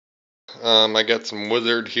I got some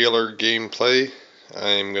Wizard Healer gameplay.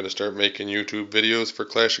 I'm going to start making YouTube videos for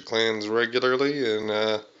Clash of Clans regularly,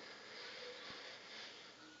 and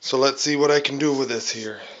so let's see what I can do with this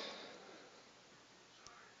here.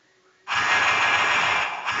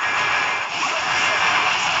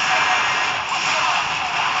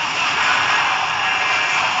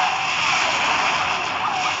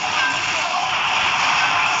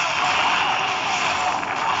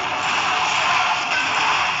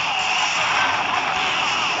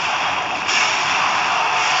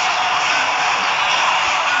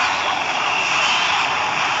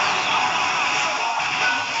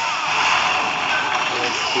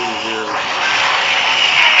 Let's see here.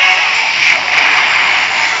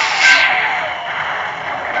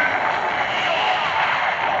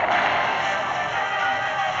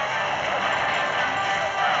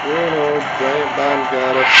 Giant bomb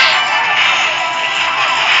got us.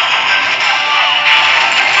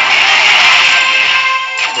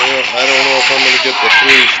 Well, I don't know if I'm going to get the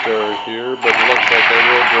 3-star here, but it looks like I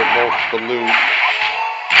will get most of the loot.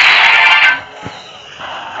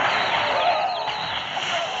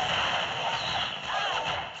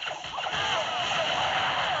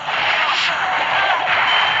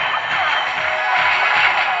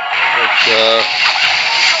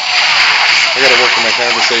 I gotta work on my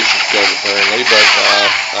conversation skills apparently, but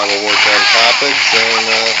I will work on topics and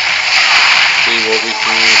see what we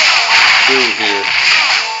can do here.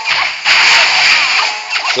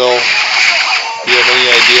 So, if you have any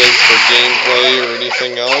ideas for gameplay or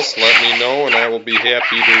anything else, let me know, and I will be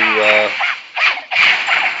happy to,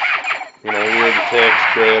 hear the attack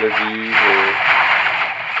strategies or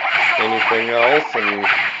anything else, and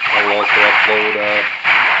I'll also upload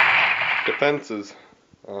defenses.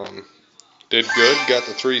 Did good, got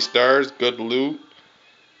the 3 stars, good loot,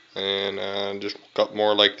 and just got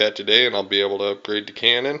more like that today, and I'll be able to upgrade to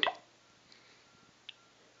cannon.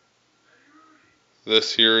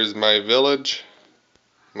 This here is my village.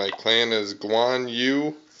 My clan is Guan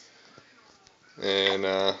Yu, and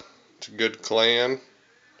it's a good clan.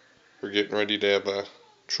 We're getting ready to have a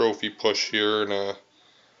trophy push here in a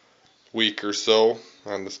week or so,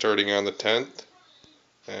 starting on the 10th.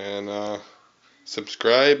 And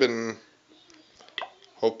subscribe, and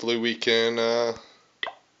hopefully we can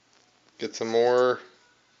get some more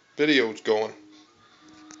videos going.